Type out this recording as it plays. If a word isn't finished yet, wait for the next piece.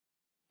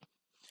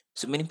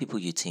So many people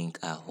you think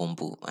are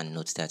humble and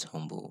not that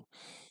humble.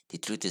 The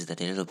truth is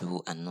that a lot of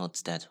people are not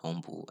that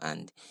humble,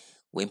 and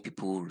when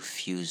people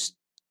refuse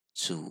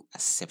to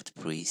accept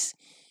praise,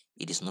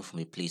 it is not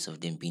from a place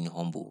of them being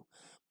humble,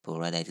 but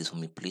rather it is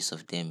from a place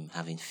of them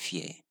having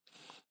fear.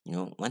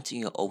 One thing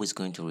you're always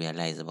going to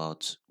realize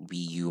about we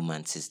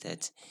humans is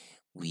that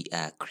we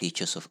are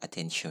creatures of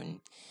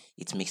attention.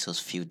 It makes us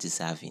feel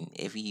deserving.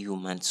 Every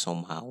human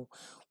somehow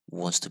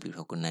wants to be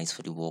recognized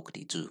for the work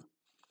they do.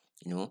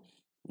 You know,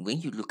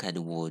 when you look at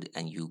the world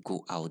and you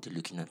go out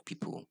looking at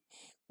people,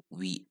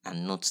 we are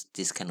not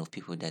this kind of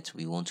people that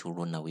we want to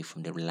run away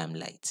from the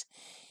limelight.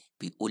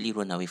 We only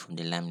run away from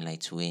the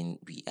limelight when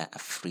we are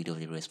afraid of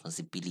the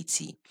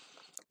responsibility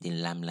the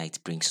limelight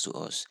brings to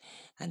us.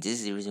 And this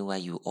is the reason why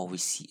you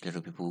always see a lot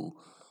of people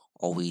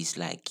always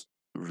like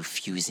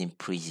refusing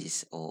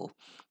praises or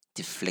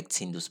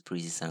deflecting those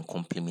praises and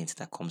compliments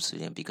that comes to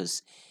them,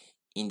 because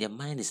in their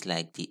mind it's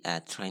like they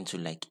are trying to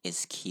like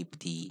escape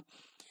the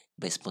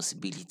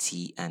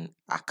responsibility and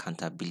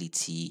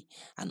accountability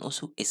and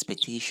also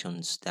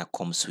expectations that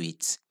comes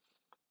with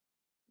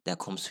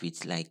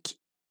like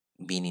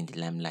being in the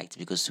limelight.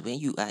 Because when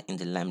you are in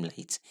the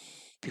limelight,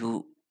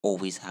 people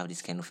always have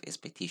this kind of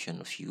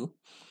expectation of you.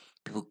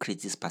 People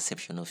create this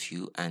perception of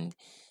you, and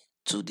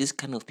to this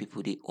kind of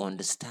people, they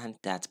understand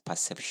that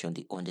perception,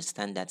 they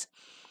understand that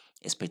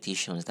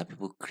expectations that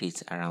people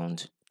create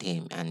around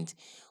them, and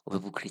or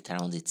people create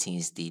around the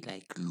things they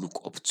like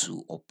look up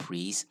to or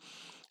praise.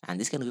 And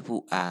these kind of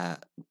people are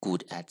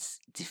good at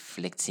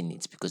deflecting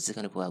it, because these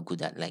kind of people are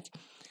good at like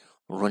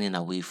running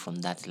away from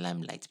that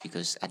limelight,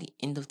 because at the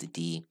end of the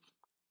day,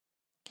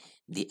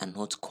 they are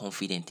not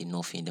confident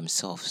enough in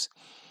themselves,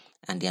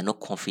 and they are not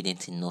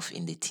confident enough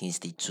in the things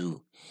they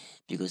do,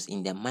 because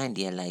in their mind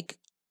they are like,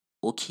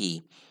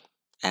 okay,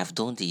 I've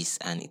done this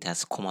and it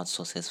has come out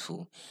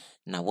successful.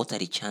 Now, what are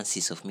the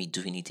chances of me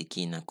doing it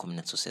again and coming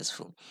out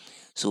successful?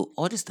 So,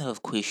 all these type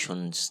of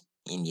questions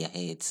in their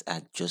heads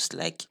are just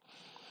like,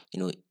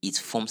 it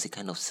forms a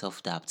kind of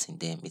self doubt in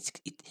them.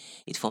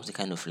 It forms a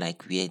kind of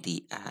like where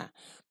they are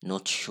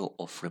not sure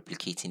of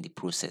replicating the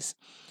process.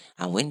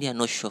 And when they are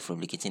not sure of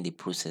replicating the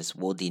process,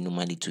 what they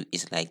normally do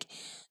is like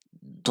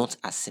don't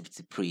accept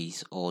the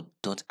praise, or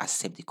don't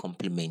accept the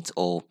compliment,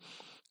 or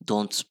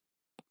don't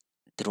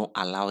they don't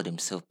allow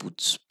themselves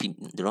they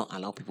don't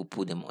allow people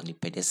put them on a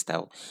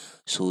pedestal.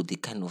 So they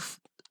kind of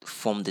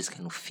form this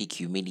kind of fake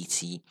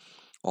humility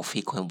or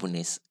fake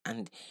humbleness.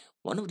 And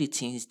one of the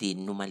things they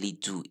normally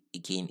do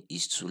again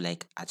is to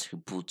like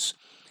attribute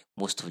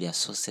most of their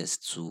success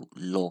to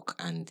luck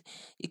and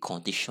a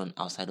condition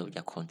outside of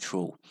their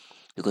control,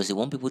 because they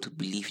want people to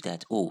believe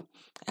that, oh,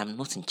 I'm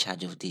not in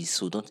charge of this,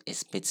 so don't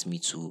expect me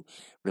to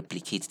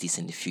replicate this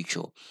in the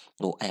future.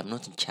 Or I am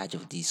not in charge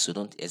of this, so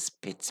don't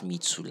expect me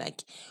to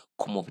like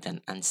come up with an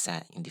answer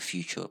in the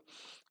future.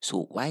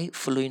 So why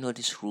following all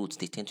these rules,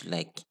 they tend to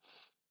like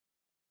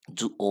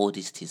do all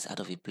these things out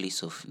of a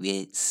place of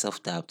where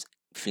self-doubt,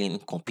 feeling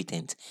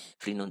incompetent,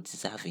 feeling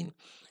undeserving,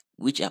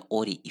 which are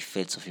all the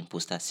effects of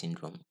imposter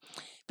syndrome.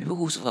 People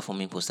who suffer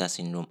from imposter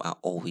syndrome are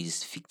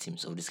always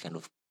victims of this kind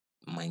of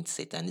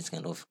mindset and this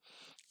kind of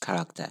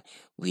character,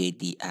 where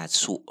they are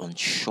so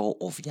unsure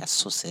of their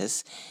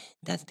success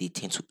that they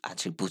tend to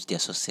attribute their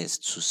success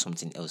to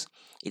something else.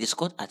 It is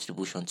called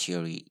attribution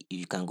theory.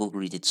 You can go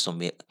read it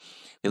somewhere,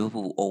 where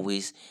people will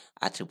always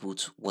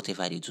attribute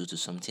whatever they do to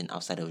something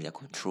outside of their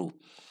control.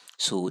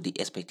 So the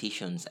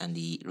expectations and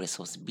the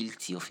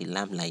responsibility of the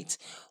limelight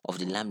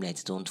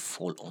don't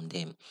fall on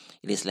them.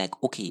 It is like,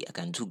 okay, I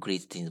can do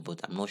great things,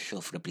 but I'm not sure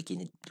of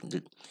replicating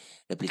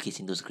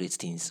those great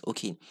things.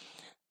 Okay,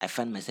 I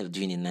find myself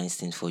doing a nice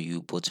thing for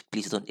you, but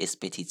please don't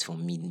expect it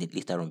from me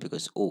later on,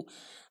 because oh,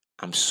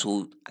 I'm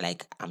so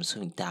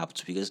in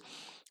doubt, because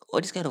all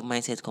this kind of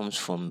mindset comes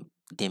from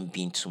them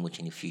being too much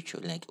in the future.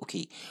 Like,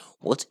 okay,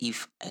 what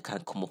if I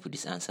can't come up with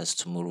these answers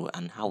tomorrow,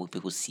 and how will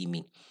people see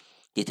me?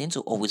 They tend to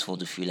always want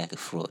to feel like a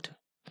fraud.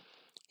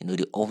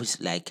 They always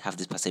like have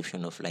this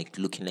perception of like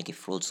looking like a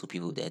fraud to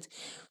people, that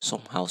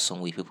somehow, some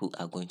way, people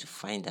are going to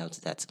find out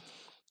that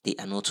they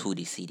are not who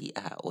they say they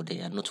are, or they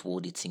are not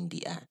what they think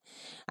they are.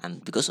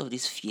 And because of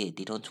this fear,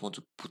 they don't want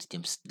to put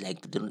them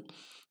like they don't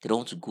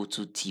want to go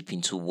too deep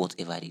into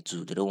whatever they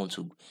do. They don't want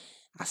to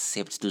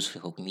accept those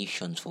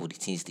recognitions for the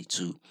things they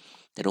do.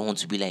 They don't want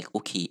to be like,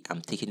 okay,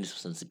 I'm taking this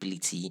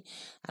responsibility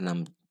and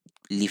I'm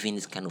living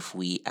this kind of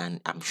way and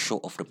I'm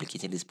sure of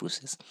replicating this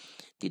process.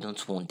 They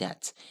don't want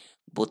that.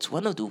 But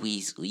one of the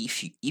ways,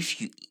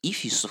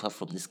 if you suffer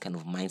from this kind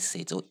of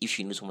mindset, or if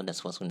you know someone that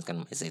suffers from this kind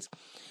of mindset,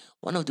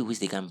 one of the ways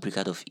they can break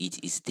out of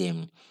it is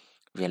them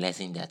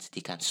realizing that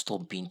they can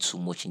stop being too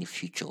much in the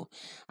future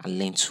and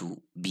learn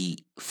to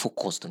be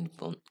focused on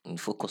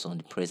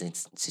the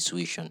present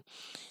situation.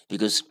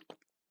 Because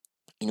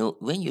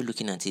when you're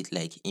looking at it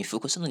like in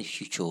focusing on the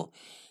future,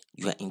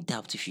 you are in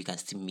doubt if you can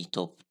still meet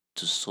up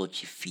to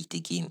such a feat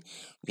again.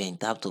 You are in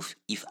doubt of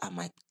if I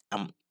might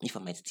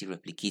still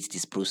replicate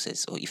this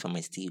process, or if I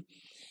might still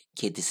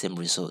get the same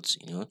results.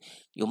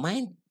 Your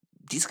mind,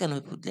 this kind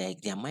of people, like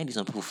their mind is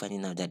on people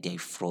finding out that they're a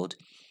fraud,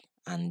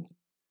 and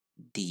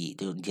they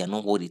are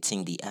not what they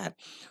think they are.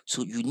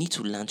 So you need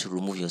to learn to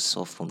remove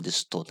yourself from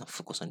this thought and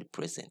focus on the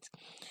present.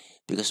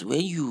 Because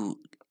when you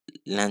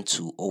learn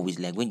to always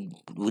like when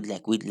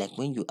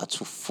you are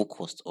too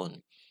focused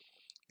on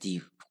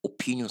the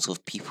opinions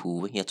of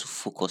people, when you're too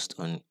focused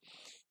on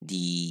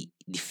the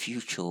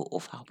future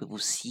of how people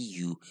see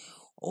you,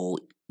 or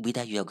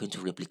whether you are going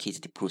to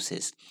replicate the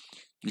process,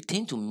 you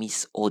tend to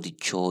miss all the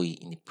joy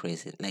in the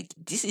present. Like,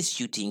 this is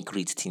you doing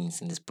great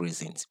things in this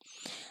present,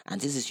 and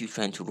this is you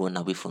trying to run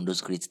away from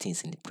those great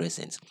things in the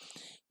present,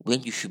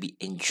 when you should be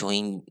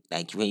enjoying,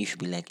 like when you should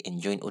be like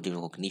enjoying all the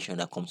recognition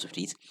that comes with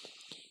it,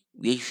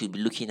 where you should be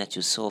looking at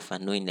yourself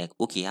and knowing, like,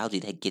 okay, how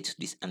did I get to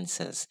these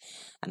answers,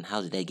 and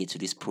how did I get to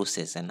this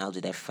process, and how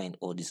did I find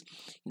all this.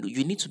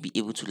 You need to be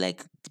able to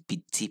like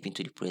be deep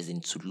into the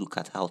present to look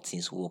at how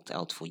things worked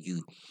out for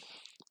you.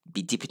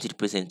 Be deep into the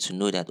present to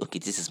know that, okay,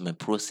 this is my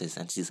process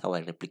and this is how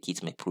I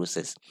replicate my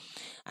process.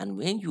 And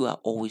when you are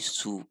always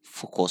too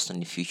focused on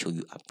the future,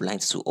 you are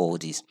blind to all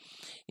this.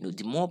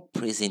 The more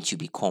present you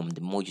become,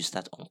 the more you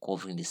start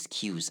uncovering the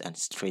skills and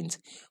strength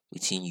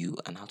within you,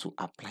 and how to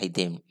apply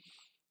them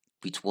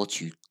with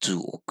what you do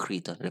or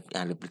create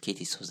and replicate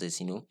the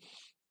success.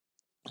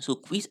 So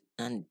quit.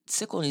 And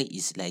secondly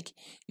is like,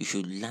 you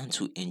should learn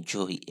to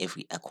enjoy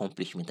every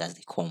accomplishment as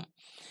they come,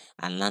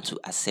 and learn to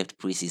accept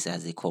praises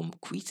as they come.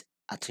 Quit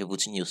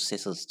attributing your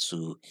success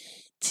to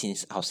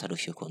things outside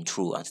of your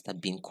control, and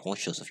start being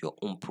conscious of your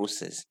own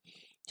process.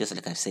 Just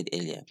like I said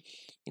earlier,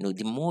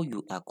 the more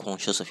you are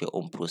conscious of your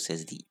own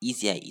process, the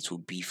easier it will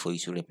be for you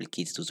to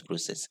replicate those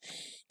process.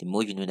 The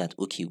more you know that,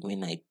 okay,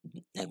 when I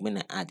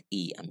add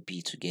A and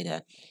B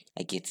together,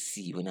 I get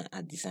C. When I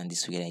add this and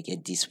this together, I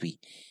get this way.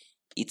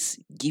 It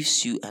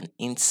gives you an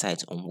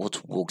insight on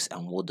what works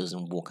and what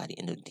doesn't work at the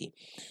end of the day.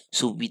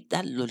 So with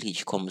that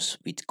knowledge comes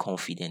with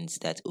confidence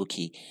that,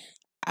 okay,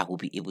 I will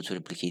be able to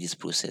replicate this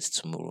process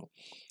tomorrow.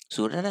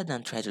 So rather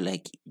than try to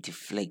like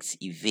deflect,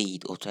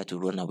 evade, or try to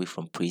run away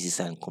from praises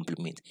and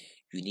compliment,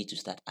 you need to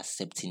start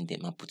accepting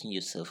them and putting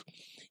yourself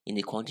in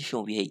a condition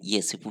where,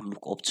 yes, people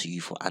look up to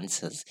you for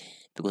answers,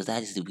 because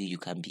that is the way you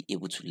can be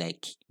able to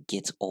like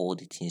get all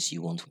the things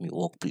you want from your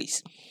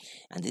workplace.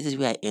 And this is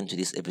where I end to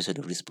this episode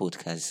of this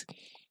podcast.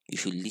 You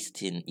should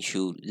listen. You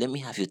should let me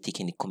have your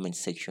take in the comment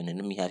section, and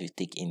let me have your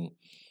take in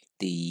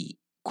the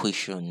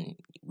question.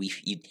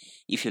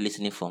 If you're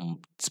listening from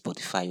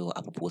Spotify or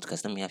Apple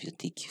Podcast, let me have your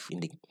take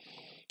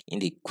in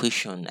the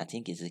question. I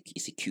think it's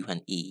a Q and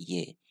A.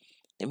 Yeah,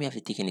 let me have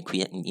your take in the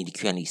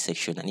Q and A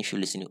section. And if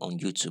you're listening on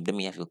YouTube, let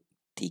me have your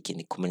take in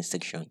the comment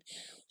section,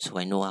 so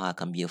I know how I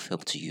can be of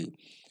help to you.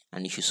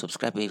 And you should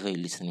subscribe wherever you're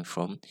listening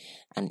from.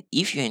 And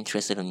if you're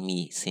interested in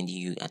me sending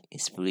you an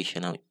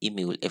inspirational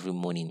email every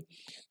morning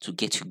to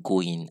get you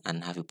going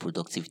and have a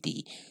productive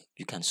day,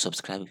 you can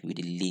subscribe with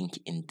the link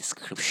in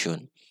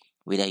description.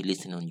 Whether you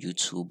listen on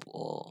YouTube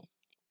or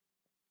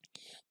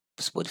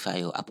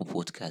Spotify or Apple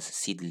Podcasts,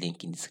 see the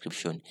link in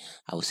description.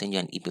 I will send you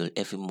an email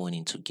every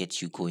morning to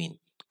get you going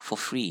for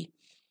free.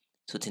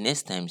 So till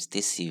next time,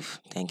 stay safe.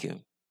 Thank you.